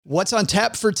What's on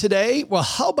tap for today? Well,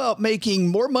 how about making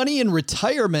more money in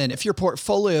retirement? If your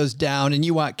portfolio's down and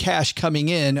you want cash coming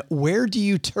in, where do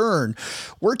you turn?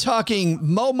 We're talking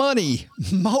Mo Money,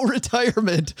 Mo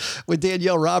Retirement with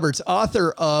Danielle Roberts,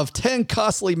 author of 10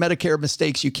 Costly Medicare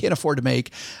Mistakes You Can't Afford to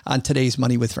Make on today's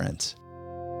Money with Friends.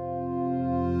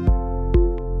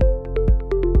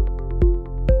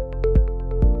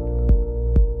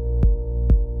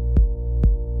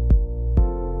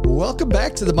 Welcome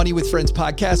back to the Money with Friends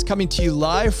podcast, coming to you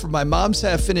live from my mom's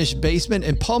half-finished basement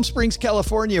in Palm Springs,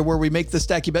 California, where we make the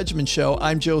Stacky Benjamin Show.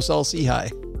 I'm Joe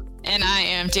Saul-Sehy. And I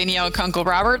am Danielle Kunkle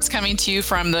Roberts, coming to you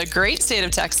from the great state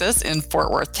of Texas in Fort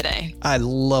Worth today. I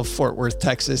love Fort Worth,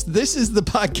 Texas. This is the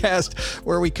podcast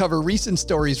where we cover recent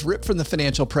stories ripped from the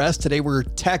financial press. Today, we're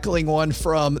tackling one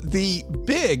from the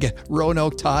big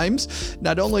Roanoke Times.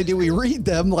 Not only do we read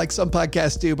them like some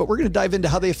podcasts do, but we're going to dive into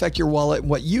how they affect your wallet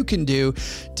and what you can do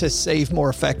to save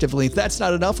more effectively. If that's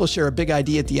not enough, we'll share a big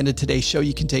idea at the end of today's show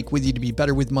you can take with you to be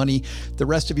better with money the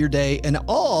rest of your day, and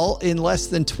all in less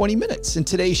than 20 minutes. And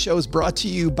today's show is brought to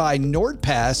you by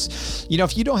NordPass. You know,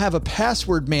 if you don't have a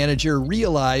password manager,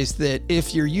 realize that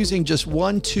if you're using just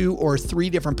 1, 2, or 3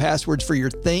 different passwords for your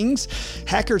things,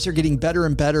 hackers are getting better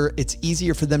and better. It's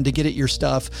easier for them to get at your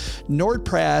stuff.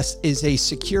 NordPass is a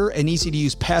secure and easy to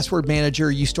use password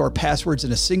manager. You store passwords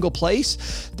in a single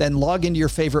place, then log into your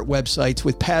favorite websites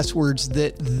with passwords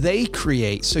that they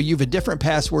create. So you have a different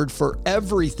password for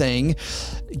everything.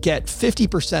 Get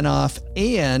 50% off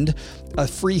and a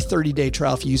free 30-day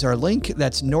trial if you use our link.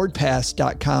 That's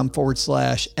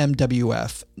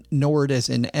nordpass.com/MWF. Nord as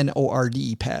in Nord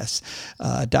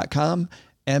pass.com.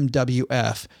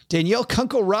 MWF. Danielle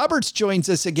Kunkle Roberts joins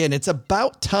us again. It's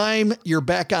about time you're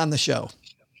back on the show.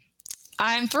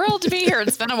 I'm thrilled to be here.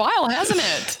 It's been a while, hasn't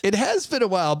it? It has been a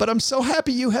while, but I'm so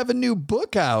happy you have a new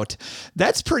book out.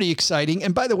 That's pretty exciting.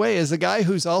 And by the way, as a guy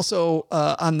who's also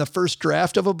on the first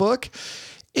draft of a book,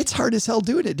 it's hard as hell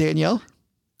doing it, Danielle.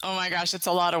 Oh my gosh, it's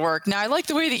a lot of work. Now, I like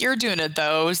the way that you're doing it,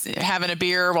 though, having a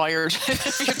beer while you're your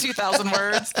 2,000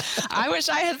 words. I wish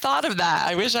I had thought of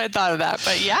that.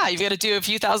 But yeah, you've got to do a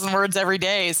few thousand words every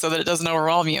day so that it doesn't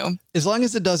overwhelm you. As long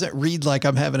as it doesn't read like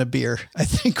I'm having a beer, I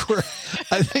think we're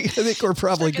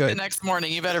probably good. The next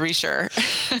morning, you better be sure.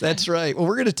 That's right. Well,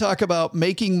 we're going to talk about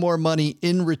making more money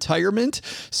in retirement.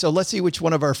 So let's see which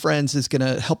one of our friends is going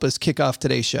to help us kick off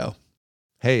today's show.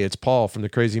 Hey, it's Paul from the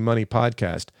Crazy Money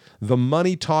Podcast. The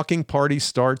money talking party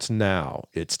starts now.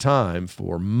 It's time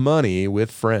for Money with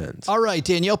Friends. All right,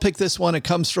 Danielle picked this one. It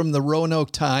comes from the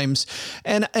Roanoke Times.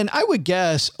 And I would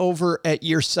guess over at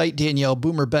your site, Danielle,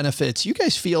 Boomer Benefits, you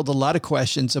guys field a lot of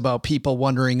questions about people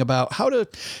wondering about how to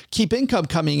keep income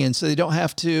coming in so they don't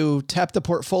have to tap the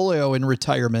portfolio in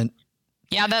retirement.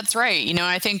 Yeah, that's right. You know,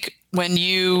 I think when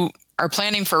you are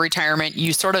planning for retirement,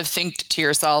 you sort of think to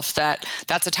yourself that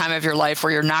that's a time of your life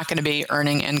where you're not going to be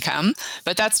earning income,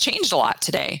 but that's changed a lot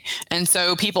today. And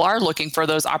so people are looking for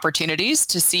those opportunities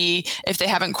to see if they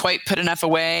haven't quite put enough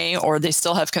away or they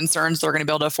still have concerns they're going to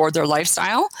be able to afford their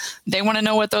lifestyle. They want to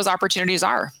know what those opportunities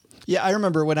are. Yeah, I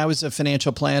remember when I was a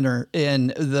financial planner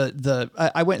and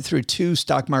I went through 2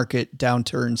 stock market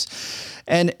downturns,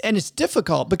 and it's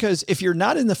difficult because if you're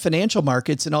not in the financial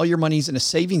markets and all your money's in a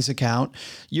savings account,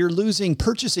 you're losing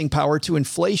purchasing power to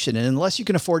inflation. And unless you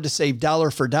can afford to save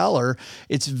dollar for dollar,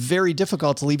 it's very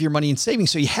difficult to leave your money in savings.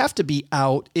 So you have to be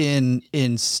out in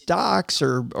stocks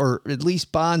or at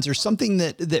least bonds or something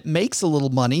that makes a little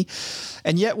money.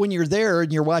 And yet when you're there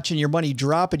and you're watching your money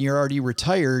drop and you're already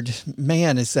retired,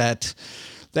 man,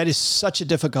 that is such a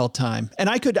difficult time. And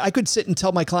I could sit and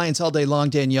tell my clients all day long,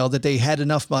 Danielle, that they had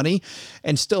enough money,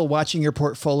 and still watching your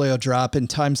portfolio drop in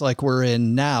times like we're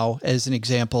in now, as an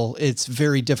example, it's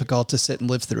very difficult to sit and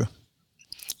live through.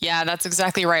 Yeah, that's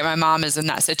exactly right. My mom is in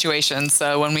that situation.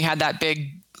 So when we had that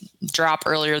big drop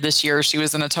earlier this year, she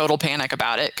was in a total panic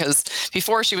about it because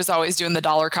before she was always doing the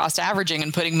dollar cost averaging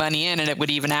and putting money in and it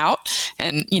would even out.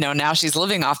 And, you know, now she's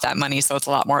living off that money. So it's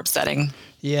a lot more upsetting.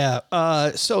 Yeah.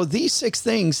 So these 6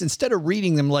 things, instead of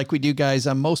reading them like we do, guys,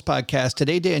 on most podcasts,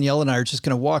 today, Danielle and I are just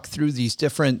going to walk through these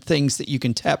different things that you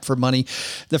can tap for money.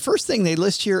 The first thing they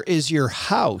list here is your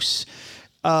house.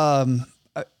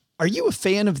 Are you a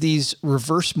fan of these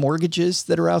reverse mortgages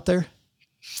that are out there?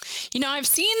 You know, I've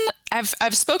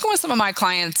spoken with some of my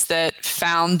clients that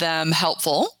found them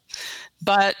helpful,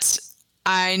 but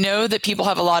I know that people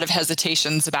have a lot of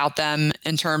hesitations about them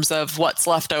in terms of what's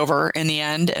left over in the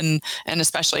end, and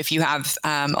especially if you have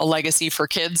a legacy for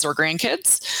kids or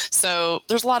grandkids. So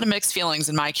there's a lot of mixed feelings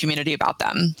in my community about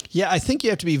them. Yeah, I think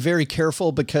you have to be very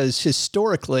careful because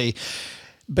historically,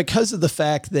 because of the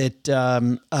fact that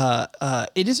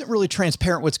it isn't really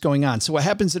transparent what's going on. So what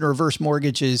happens in a reverse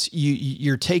mortgage is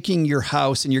you're taking your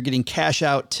house and you're getting cash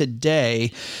out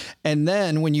today. And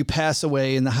then when you pass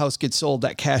away and the house gets sold,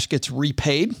 that cash gets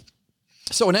repaid.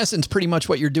 So in essence, pretty much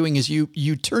what you're doing is you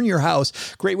turn your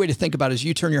house. Great way to think about it is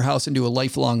you turn your house into a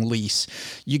lifelong lease.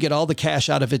 You get all the cash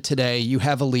out of it today. You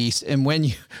have a lease, and when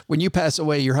you pass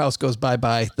away, your house goes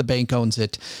bye-bye. The bank owns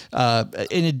it, and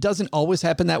it doesn't always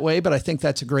happen that way. But I think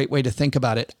that's a great way to think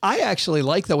about it. I actually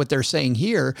like though what they're saying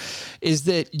here is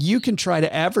that you can try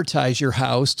to advertise your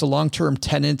house to long-term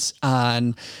tenants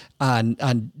on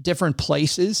different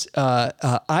places.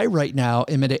 I right now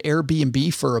am at an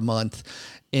Airbnb for a month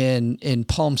in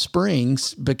Palm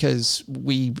Springs because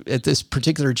at this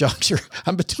particular juncture,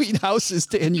 I'm between houses,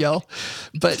 Danielle,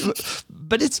 but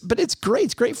it's great.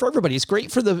 It's great for everybody. It's great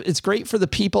for the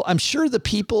people. I'm sure the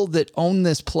people that own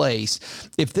this place,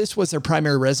 if this was their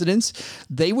primary residence,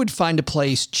 they would find a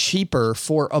place cheaper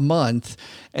for a month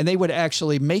and they would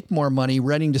actually make more money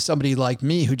renting to somebody like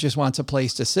me who just wants a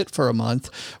place to sit for a month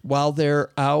while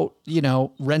they're out,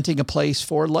 renting a place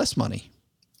for less money.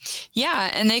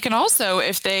 Yeah. And they can also,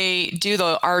 if they do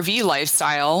the RV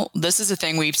lifestyle, this is a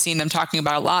thing we've seen them talking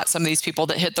about a lot. Some of these people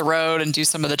that hit the road and do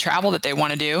some of the travel that they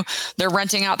want to do, they're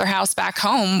renting out their house back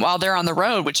home while they're on the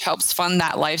road, which helps fund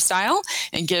that lifestyle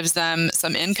and gives them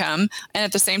some income. And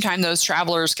at the same time, those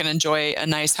travelers can enjoy a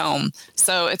nice home.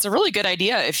 So it's a really good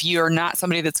idea if you're not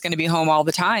somebody that's going to be home all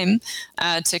the time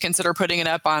to consider putting it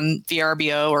up on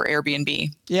VRBO or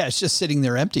Airbnb. Yeah, it's just sitting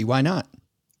there empty. Why not?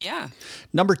 Yeah.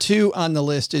 Number 2 on the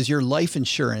list is your life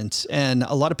insurance. And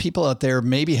a lot of people out there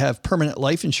maybe have permanent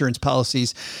life insurance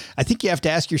policies. I think you have to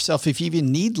ask yourself if you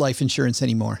even need life insurance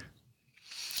anymore.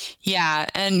 Yeah.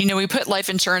 And, we put life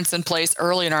insurance in place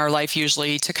early in our life,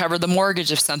 usually to cover the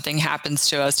mortgage if something happens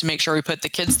to us, to make sure we put the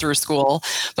kids through school.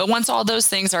 But once all those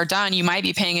things are done, you might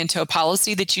be paying into a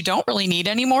policy that you don't really need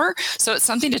anymore. So it's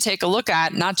something to take a look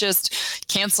at, not just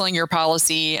canceling your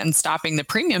policy and stopping the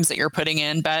premiums that you're putting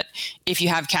in, but if you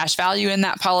have cash value in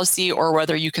that policy or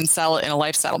whether you can sell it in a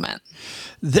life settlement.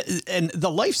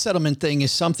 The life settlement thing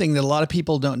is something that a lot of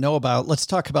people don't know about. Let's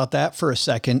talk about that for a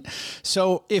second.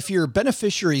 So if your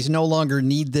beneficiaries no longer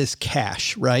need this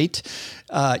cash, right?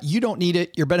 You don't need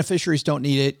it. Your beneficiaries don't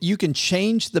need it. You can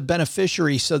change the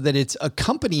beneficiary so that it's a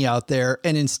company out there.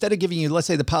 And instead of giving you, let's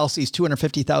say the policy is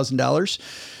 $250,000,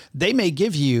 they may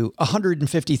give you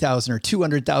 $150,000 or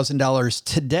 $200,000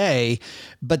 today,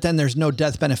 but then there's no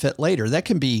death benefit later. That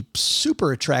can be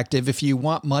super attractive if you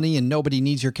want money and nobody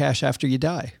needs your cash after you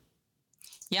die.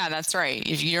 Yeah, that's right.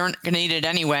 If you aren't going to need it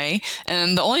anyway.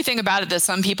 And the only thing about it that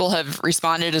some people have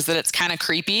responded is that it's kind of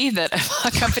creepy that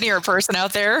a company or a person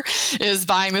out there is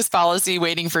buying this policy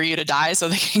waiting for you to die so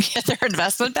they can get their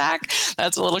investment back.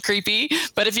 That's a little creepy.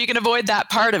 But if you can avoid that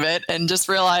part of it and just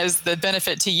realize the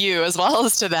benefit to you as well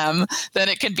as to them, then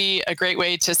it could be a great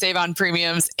way to save on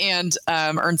premiums and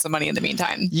earn some money in the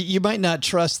meantime. You might not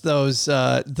trust those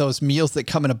meals that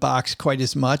come in a box quite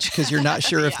as much because you're not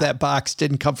sure if that box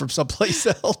didn't come from someplace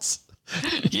else.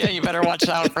 Yeah, you better watch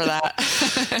out for that.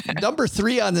 Number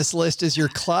 3 on this list is your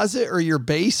closet or your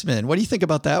basement. What do you think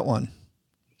about that one?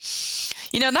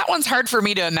 That one's hard for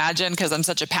me to imagine because I'm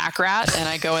such a pack rat and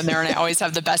I go in there and I always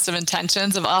have the best of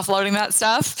intentions of offloading that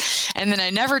stuff. And then I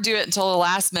never do it until the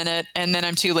last minute. And then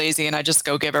I'm too lazy and I just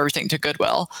go give everything to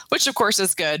Goodwill, which of course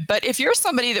is good. But if you're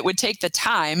somebody that would take the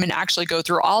time and actually go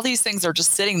through all these things that are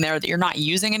just sitting there that you're not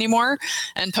using anymore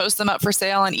and post them up for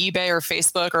sale on eBay or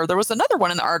Facebook, or there was another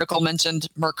one in the article mentioned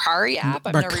Mercari app.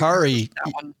 Mercari.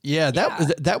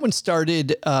 That one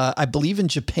started, I believe in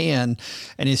Japan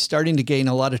and is starting to gain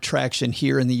a lot of traction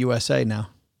here in the USA now.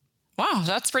 Wow,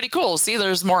 that's pretty cool. See,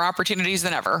 there's more opportunities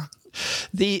than ever.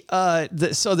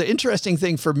 So the interesting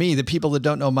thing for me, the people that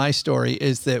don't know my story,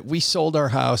 is that we sold our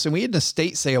house and we had an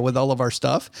estate sale with all of our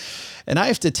stuff. And I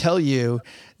have to tell you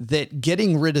that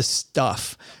getting rid of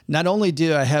stuff, not only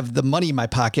do I have the money in my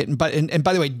pocket, and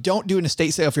by the way, don't do an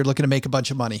estate sale if you're looking to make a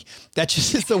bunch of money. That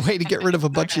just is the way to get rid of a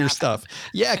bunch of your stuff.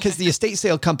 Yeah, because the estate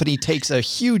sale company takes a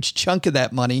huge chunk of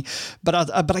that money. But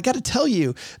I got to tell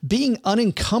you, being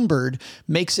unencumbered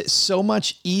makes it so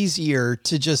much easier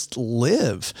to just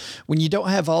live when you don't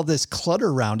have all this clutter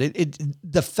around it.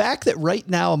 The fact that right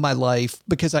now in my life,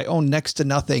 because I own next to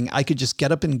nothing, I could just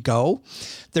get up and go.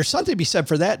 There's something to be said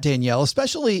for that, Danielle,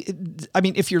 especially, I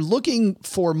mean, if you're looking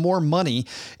for more money,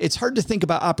 it's hard to think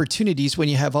about opportunities when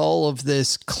you have all of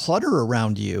this clutter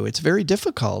around you. It's very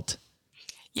difficult.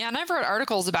 Yeah, and I've read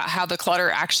articles about how the clutter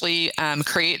actually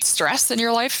creates stress in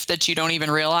your life that you don't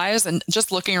even realize. And just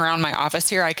looking around my office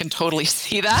here, I can totally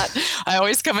see that. I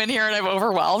always come in here and I'm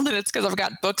overwhelmed, and it's because I've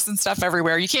got books and stuff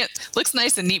everywhere. You can't. Looks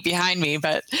nice and neat behind me,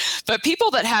 but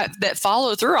people that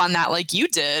follow through on that, like you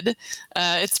did,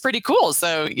 it's pretty cool.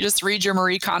 So you just read your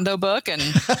Marie Kondo book and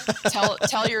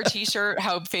tell your T-shirt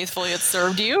how faithfully it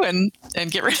served you, and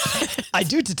get rid of it. I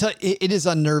do to tell you, it is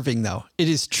unnerving though. It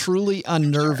is truly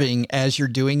unnerving as you're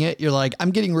doing it. You're like, I'm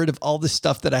getting rid of all this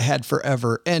stuff that I had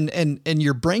forever. And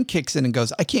your brain kicks in and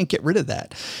goes, I can't get rid of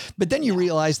that. But then you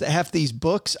realize that half these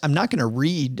books, I'm not going to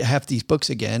read half these books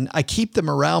again. I keep them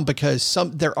around because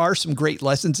there are some great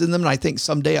lessons in them. And I think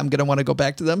someday I'm going to want to go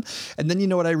back to them. And then you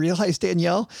know what I realized,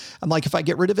 Danielle? I'm like, if I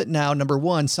get rid of it now, number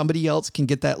one, somebody else can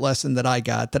get that lesson that I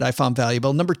got that I found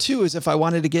valuable. Number two is if I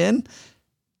want it again,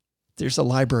 there's a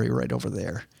library right over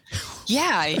there.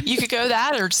 Yeah, you could go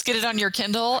that or just get it on your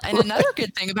Kindle. And another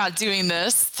good thing about doing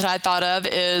this that I thought of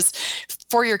is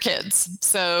for your kids.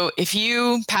 So if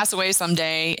you pass away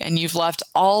someday and you've left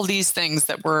all these things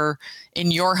that were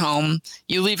in your home,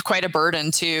 you leave quite a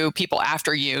burden to people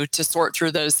after you to sort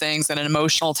through those things in an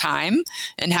emotional time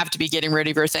and have to be getting rid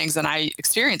of your things. And I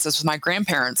experienced this with my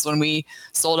grandparents when we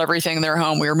sold everything in their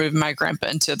home. We were moving my grandpa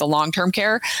into the long-term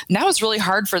care, and that was really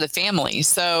hard for the family.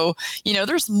 So,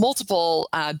 there's multiple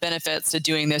benefits to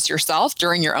doing this yourself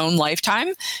during your own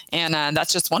lifetime. And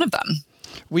that's just one of them.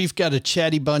 We've got a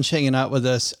chatty bunch hanging out with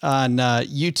us on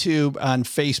YouTube, on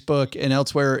Facebook, and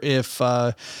elsewhere.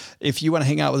 If you want to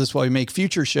hang out with us while we make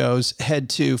future shows, head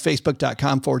to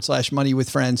facebook.com/money with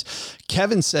friends.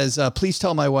 Kevin says, please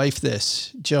tell my wife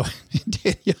this, Joe,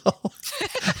 Danielle.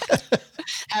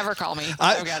 Have her call me.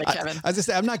 I've got it, Kevin. I just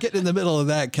say, I'm not getting in the middle of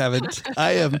that, Kevin.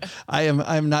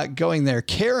 I'm not going there.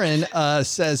 Karen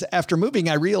says, after moving,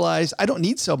 I realized I don't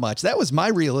need so much. That was my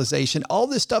realization. All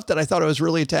this stuff that I thought I was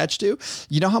really attached to,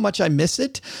 you know how much I miss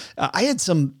it? I had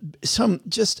some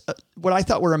just what I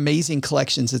thought were amazing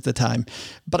collections at the time,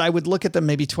 but I would look at them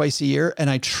maybe twice a year, and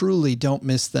I truly don't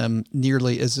miss them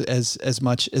nearly as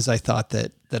much as I thought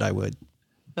that I would.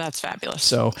 That's fabulous.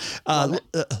 So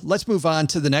let's move on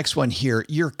to the next one here.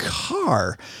 Your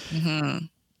car,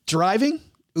 driving,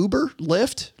 Uber,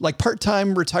 Lyft, like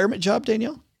part-time retirement job,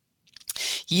 Danielle?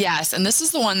 Yes. And this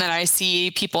is the one that I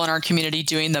see people in our community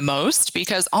doing the most,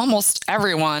 because almost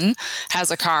everyone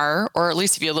has a car, or at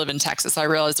least if you live in Texas. I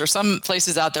realize there's some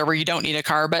places out there where you don't need a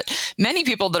car, but many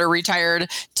people that are retired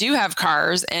do have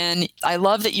cars. And I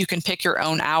love that you can pick your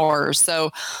own hours.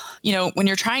 So, when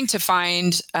you're trying to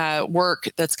find work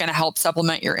that's going to help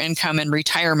supplement your income in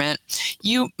retirement,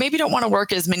 you maybe don't want to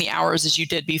work as many hours as you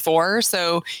did before.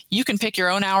 So you can pick your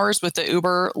own hours with the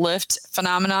Uber Lyft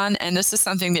phenomenon. And this is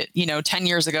something that, 10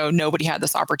 years ago, nobody had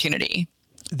this opportunity.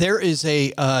 There is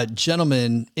a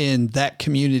gentleman in that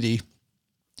community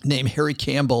named Harry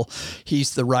Campbell.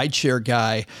 He's the rideshare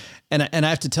guy. And I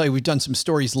have to tell you, we've done some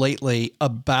stories lately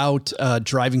about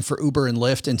driving for Uber and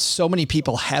Lyft, and so many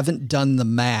people haven't done the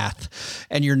math,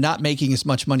 and you're not making as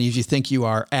much money as you think you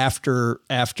are after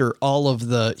all of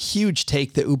the huge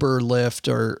take that Uber or Lyft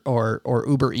or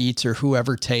Uber Eats or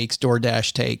whoever takes,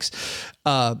 DoorDash takes.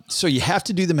 So you have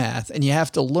to do the math, and you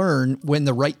have to learn when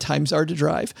the right times are to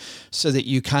drive so that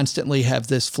you constantly have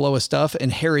this flow of stuff.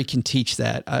 And Harry can teach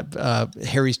that.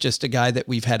 Harry's just a guy that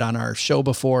we've had on our show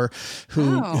before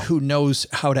who knows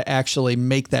how to actually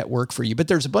make that work for you. But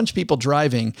there's a bunch of people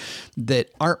driving that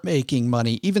aren't making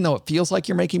money, even though it feels like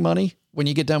you're making money. When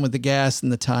you get done with the gas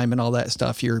and the time and all that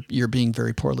stuff, you're being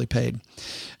very poorly paid.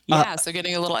 Yeah, so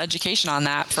getting a little education on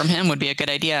that from him would be a good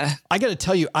idea. I got to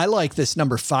tell you, I like this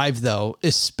number 5, though,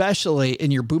 especially in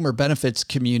your boomer benefits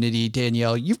community,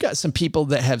 Danielle. You've got some people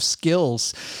that have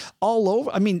skills all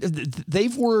over. I mean,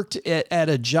 they've worked at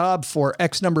a job for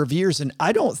X number of years, and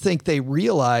I don't think they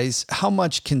realize how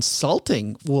much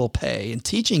consulting will pay, and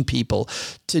teaching people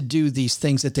to do these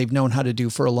things that they've known how to do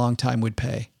for a long time would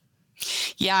pay.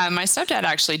 Yeah, my stepdad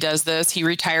actually does this. He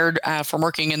retired from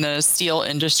working in the steel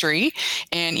industry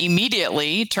and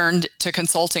immediately turned to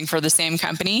consulting for the same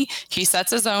company. He sets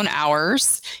his own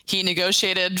hours. He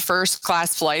negotiated first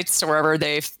class flights to wherever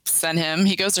they send him.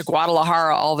 He goes to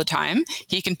Guadalajara all the time.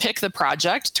 He can pick the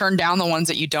project, turn down the ones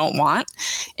that you don't want.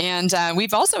 And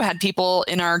we've also had people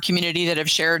in our community that have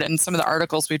shared in some of the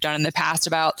articles we've done in the past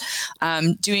about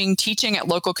doing teaching at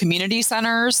local community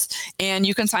centers. And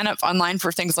you can sign up online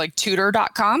for things like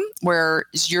tutor.com, where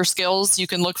your skills, you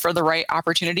can look for the right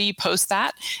opportunity, post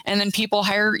that, and then people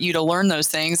hire you to learn those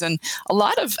things. And a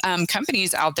lot of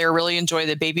companies out there really enjoy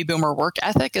the baby boomer work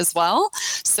ethic as well.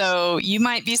 So you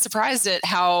might be surprised at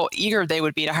how eager they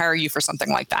would be to hire you for something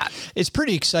like that. It's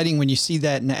pretty exciting when you see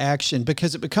that in action,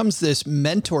 because it becomes this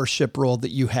mentorship role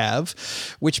that you have,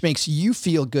 which makes you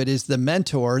feel good as the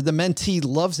mentor. The mentee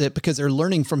loves it because they're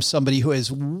learning from somebody who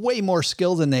has way more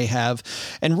skill than they have.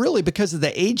 And really, because of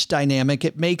the age dynamic,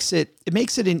 it makes it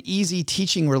an easy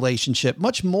teaching relationship,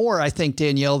 much more, I think,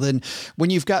 Danielle, than when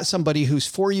you've got somebody who's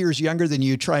 4 years younger than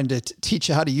you trying to teach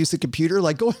you how to use the computer.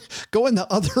 Like going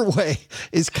the other way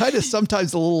is kind of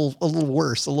sometimes a little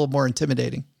worse, a little more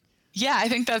intimidating. Yeah, I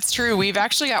think that's true. We've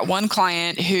actually got one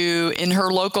client who in her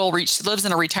local lives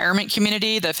in a retirement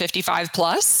community, the 55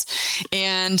 plus,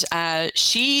 and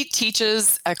she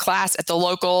teaches a class at the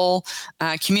local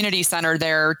community center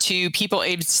there to people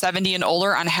aged 70 and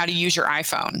older on how to use your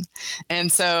iPhone.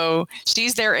 And so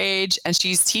she's their age and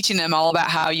she's teaching them all about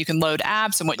how you can load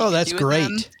apps and what you can do with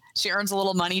them. She earns a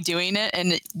little money doing it.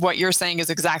 And what you're saying is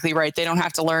exactly right. They don't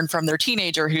have to learn from their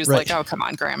teenager who's like, oh, come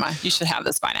on, grandma, you should have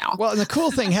this by now. Well, and the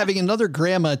cool thing, having another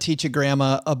grandma teach a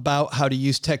grandma about how to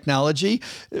use technology,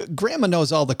 grandma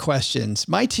knows all the questions.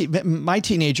 My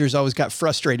teenagers always got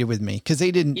frustrated with me because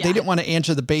they didn't want to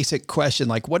answer the basic question.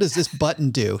 Like, what does this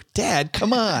button do? Dad,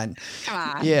 come on.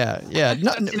 Come on. Yeah.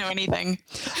 Don't know anything.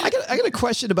 I got a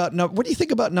question about, what do you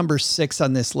think about number 6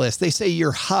 on this list? They say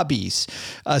your hobbies.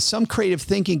 Some creative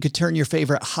thinking could turn your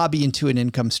favorite hobby into an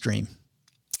income stream.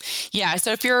 Yeah.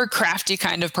 So if you're a crafty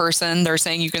kind of person, they're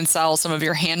saying you can sell some of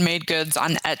your handmade goods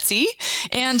on Etsy.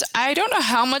 And I don't know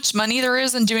how much money there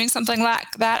is in doing something like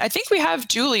that. I think we have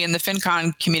Julie in the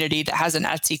FinCon community that has an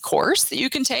Etsy course that you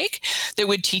can take that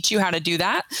would teach you how to do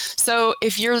that. So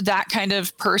if you're that kind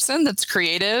of person that's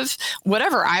creative,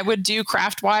 whatever I would do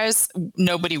craft wise,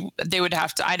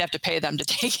 I'd have to pay them to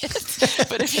take it.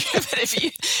 But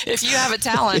if you have a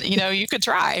talent, you could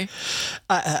try.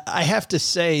 I have to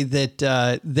say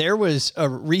that, there was a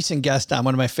recent guest on,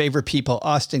 one of my favorite people,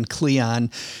 Austin Kleon,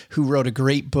 who wrote a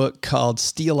great book called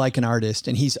Steal Like an Artist.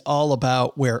 And he's all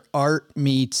about where art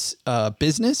meets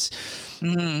business.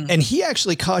 Mm. And he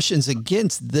actually cautions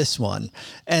against this one.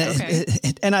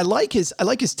 And I like his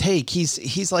take.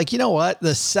 He's like, you know what?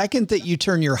 The second that you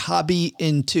turn your hobby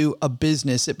into a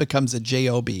business, it becomes a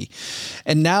job.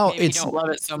 And now maybe you don't love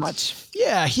it so much.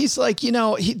 Yeah. He's like,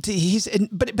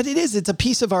 but it's a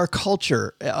piece of our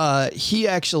culture. He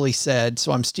actually said,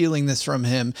 so I'm stealing this from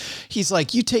him. He's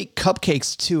like, you take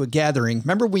cupcakes to a gathering.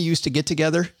 Remember we used to get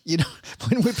together,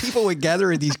 when people would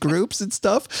gather in these groups and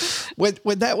stuff,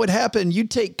 when that would happen, you'd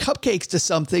take cupcakes to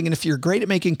something. And if you're great at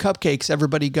making cupcakes,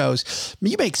 everybody goes,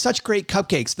 you make such great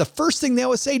cupcakes. The first thing they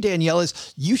always say, Danielle,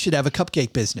 is you should have a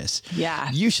cupcake business.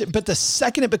 Yeah, you should. But the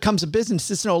second it becomes a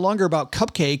business, it's no longer about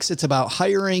cupcakes. It's about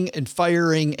hiring and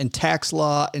firing and tax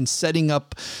law and setting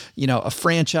up, a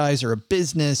franchise or a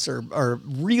business or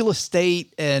real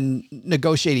estate and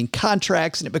negotiating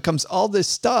contracts. And it becomes all this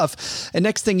stuff. And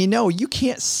next thing you know, you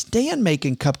can't stand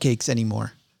making cupcakes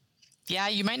anymore. Yeah,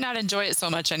 you might not enjoy it so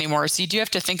much anymore. So you do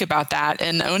have to think about that.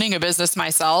 And owning a business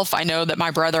myself, I know that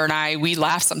my brother and we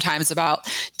laugh sometimes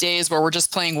about days where we're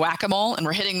just playing whack-a-mole and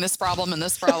we're hitting this problem and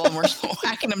this problem, we're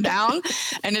whacking them down.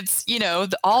 And it's,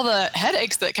 all the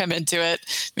headaches that come into it.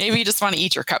 Maybe you just want to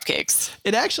eat your cupcakes.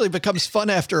 It actually becomes fun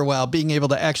after a while, being able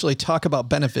to actually talk about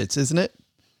benefits, isn't it?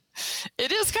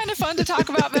 It is kind of fun to talk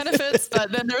about benefits, but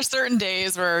then there's certain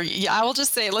days where let's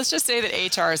just say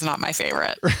that HR is not my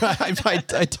favorite.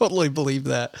 I totally believe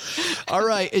that. All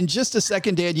right. In just a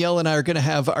second, Danielle and I are going to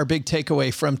have our big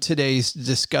takeaway from today's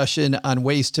discussion on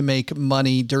ways to make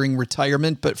money during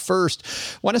retirement. But first,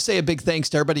 I want to say a big thanks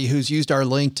to everybody who's used our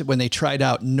link when they tried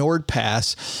out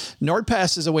NordPass.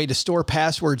 NordPass is a way to store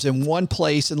passwords in one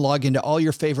place and log into all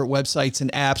your favorite websites and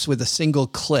apps with a single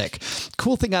click.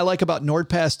 Cool thing I like about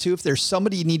NordPass too, if there's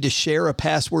somebody you need to share a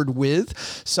password with,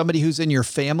 somebody who's in your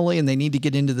family and they need to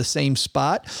get into the same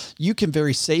spot, you can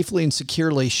very safely and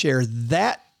securely share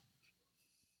that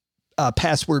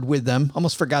password with them.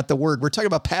 Almost forgot the word. We're talking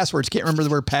about passwords. Can't remember the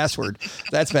word password.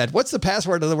 That's bad. What's the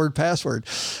password of the word password?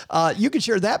 You can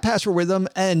share that password with them.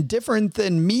 And different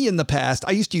than me in the past,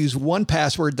 I used to use one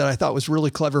password that I thought was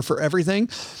really clever for everything.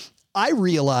 I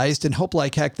realized, and hope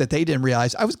like heck that they didn't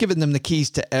realize, I was giving them the keys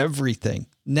to everything.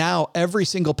 Now, every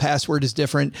single password is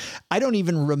different. I don't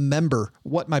even remember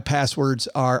what my passwords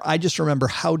are. I just remember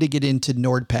how to get into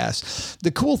NordPass.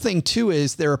 The cool thing too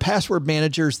is there are password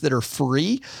managers that are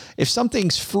free. If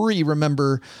something's free,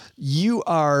 remember, you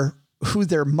are who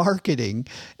they're marketing.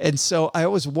 And so I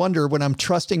always wonder when I'm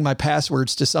trusting my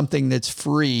passwords to something that's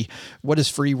free, what does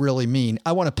free really mean?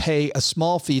 I want to pay a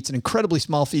small fee. It's an incredibly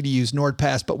small fee to use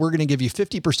NordPass, but we're going to give you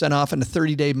 50% off and a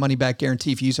 30-day money-back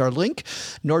guarantee if you use our link,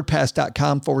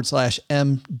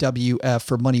 nordpass.com/MWF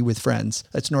for Money with Friends.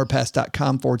 That's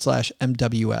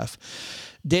nordpass.com/MWF.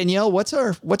 Danielle, what's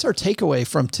our takeaway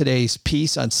from today's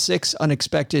piece on 6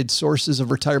 unexpected sources of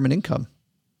retirement income?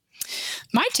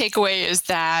 My takeaway is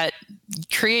that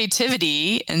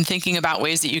creativity and thinking about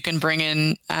ways that you can bring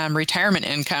in retirement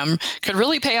income could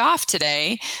really pay off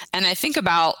today. And I think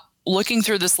about looking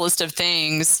through this list of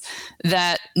things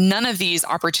that none of these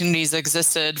opportunities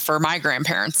existed for my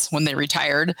grandparents when they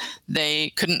retired.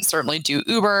 They couldn't certainly do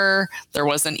Uber. There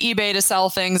wasn't eBay to sell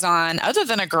things on. Other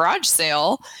than a garage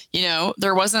sale,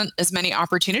 there wasn't as many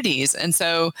opportunities. And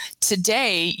so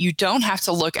today you don't have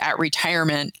to look at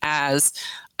retirement as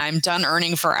I'm done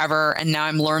earning forever, and now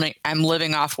I'm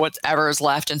living off whatever is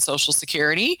left in Social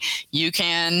Security. You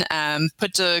can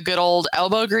put the good old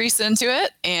elbow grease into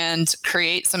it and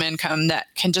create some income that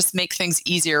can just make things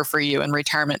easier for you in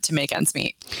retirement to make ends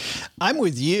meet. I'm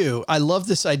with you. I love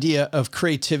this idea of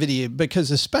creativity because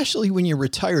especially when you're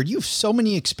retired, you have so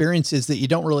many experiences that you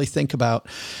don't really think about.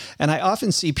 And I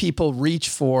often see people reach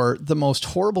for the most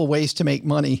horrible ways to make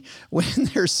money when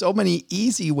there's so many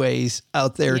easy ways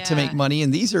out there to make money.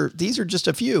 And these are just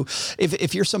a few.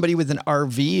 If you're somebody with an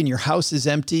RV and your house is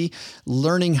empty,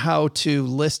 learning how to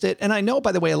list it. And I know,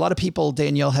 by the way, a lot of people,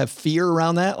 Danielle, have fear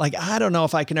around that. Like, I don't know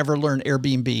if I can ever learn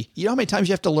Airbnb. You know how many times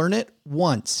you have to learn it?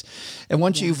 Once. And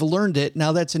once you've learned it,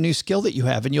 now that's a new skill that you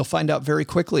have, and you'll find out very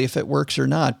quickly if it works or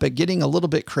not. But getting a little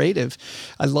bit creative,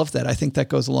 I love that. I think that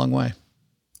goes a long way.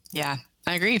 Yeah,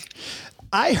 I agree.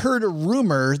 I heard a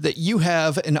rumor that you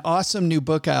have an awesome new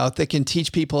book out that can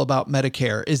teach people about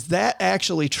Medicare. Is that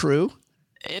actually true?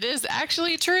 It is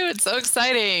actually true. It's so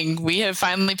exciting. We have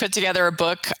finally put together a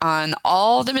book on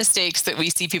all the mistakes that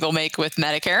we see people make with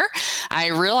Medicare. I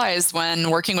realized when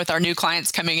working with our new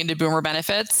clients coming into Boomer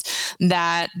Benefits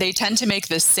that they tend to make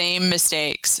the same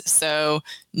mistakes. So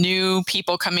new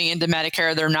people coming into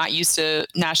Medicare, they're not used to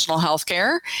national health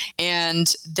care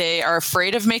and they are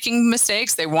afraid of making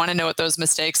mistakes. They want to know what those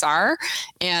mistakes are.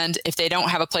 And if they don't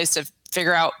have a place to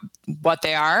figure out what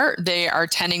they are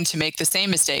tending to make the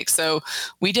same mistakes. So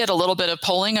we did a little bit of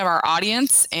polling of our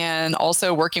audience and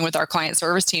also working with our client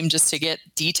service team just to get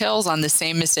details on the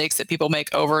same mistakes that people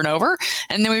make over and over.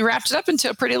 And then we wrapped it up into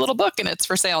a pretty little book and it's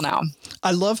for sale now.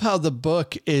 I love how the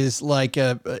book is like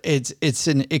it's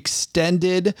an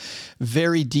extended,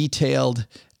 very detailed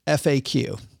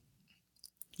FAQ.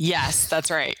 Yes,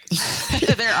 that's right.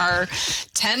 There are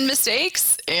 10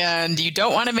 mistakes and you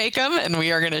don't want to make them. And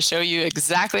we are going to show you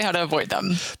exactly how to avoid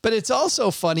them. But it's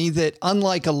also funny that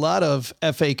unlike a lot of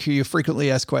FAQ, frequently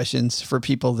asked questions for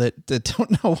people that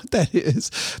don't know what that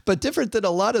is, but different than a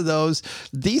lot of those,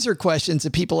 these are questions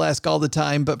that people ask all the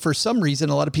time. But for some reason,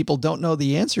 a lot of people don't know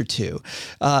the answer to.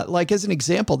 Like as an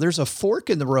example, there's a fork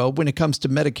in the road when it comes to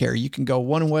Medicare. You can go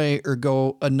one way or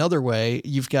go another way.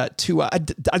 You've got two. I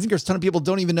think there's a ton of people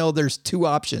don't even know there's two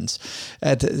options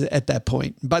at that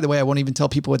point. By the way, I won't even tell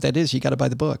people what that is. You got to buy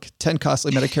the book, 10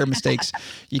 costly Medicare mistakes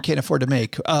you can't afford to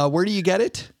make. Where do you get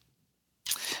it?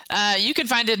 You can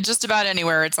find it just about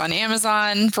anywhere. It's on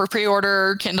Amazon for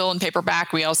pre-order, Kindle and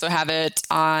paperback. We also have it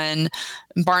on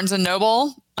Barnes &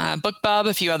 Noble, BookBub,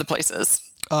 a few other places.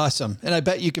 Awesome. And I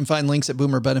bet you can find links at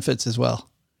Boomer Benefits as well.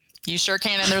 You sure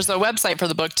can. And there's a website for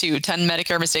the book too,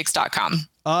 10medicaremistakes.com.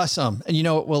 Awesome. And you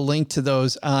know what? We'll link to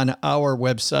those on our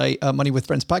website,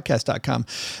 moneywithfriendspodcast.com.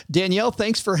 Danielle,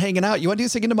 thanks for hanging out. You want to do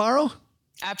this again tomorrow?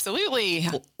 Absolutely.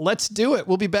 Let's do it.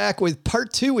 We'll be back with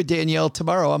part 2 with Danielle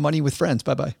tomorrow on Money with Friends.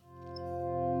 Bye-bye.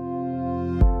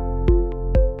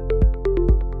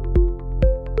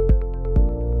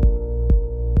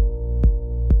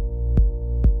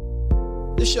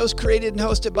 This show's created and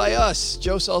hosted by us,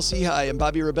 Joe Salsihai and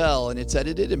Bobby Rebell, and it's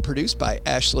edited and produced by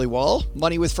Ashley Wall.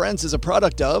 Money with Friends is a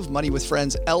product of Money with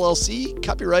Friends, LLC,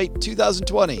 copyright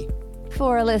 2020.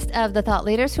 For a list of the thought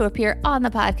leaders who appear on the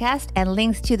podcast and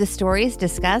links to the stories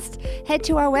discussed, head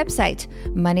to our website,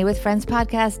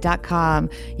 moneywithfriendspodcast.com.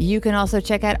 You can also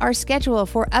check out our schedule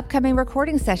for upcoming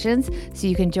recording sessions so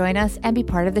you can join us and be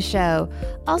part of the show.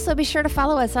 Also, be sure to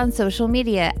follow us on social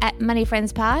media at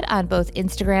MoneyFriendsPod on both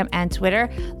Instagram and Twitter.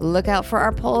 Look out for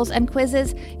our polls and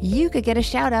quizzes. You could get a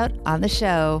shout out on the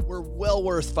show. We're well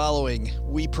worth following,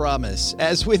 we promise.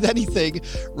 As with anything,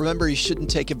 remember you shouldn't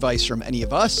take advice from any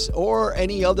of us or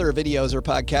any other videos or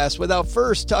podcasts without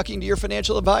first talking to your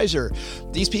financial advisor.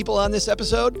 These people on this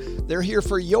episode, they're here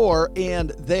for your and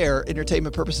their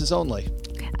entertainment purposes only.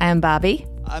 I'm Bobby.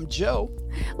 I'm Joe.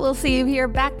 We'll see you here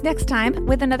back next time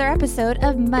with another episode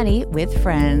of Money with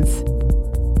Friends.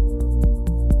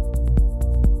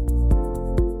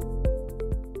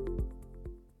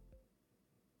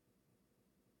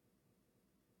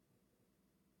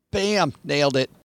 Bam, nailed it.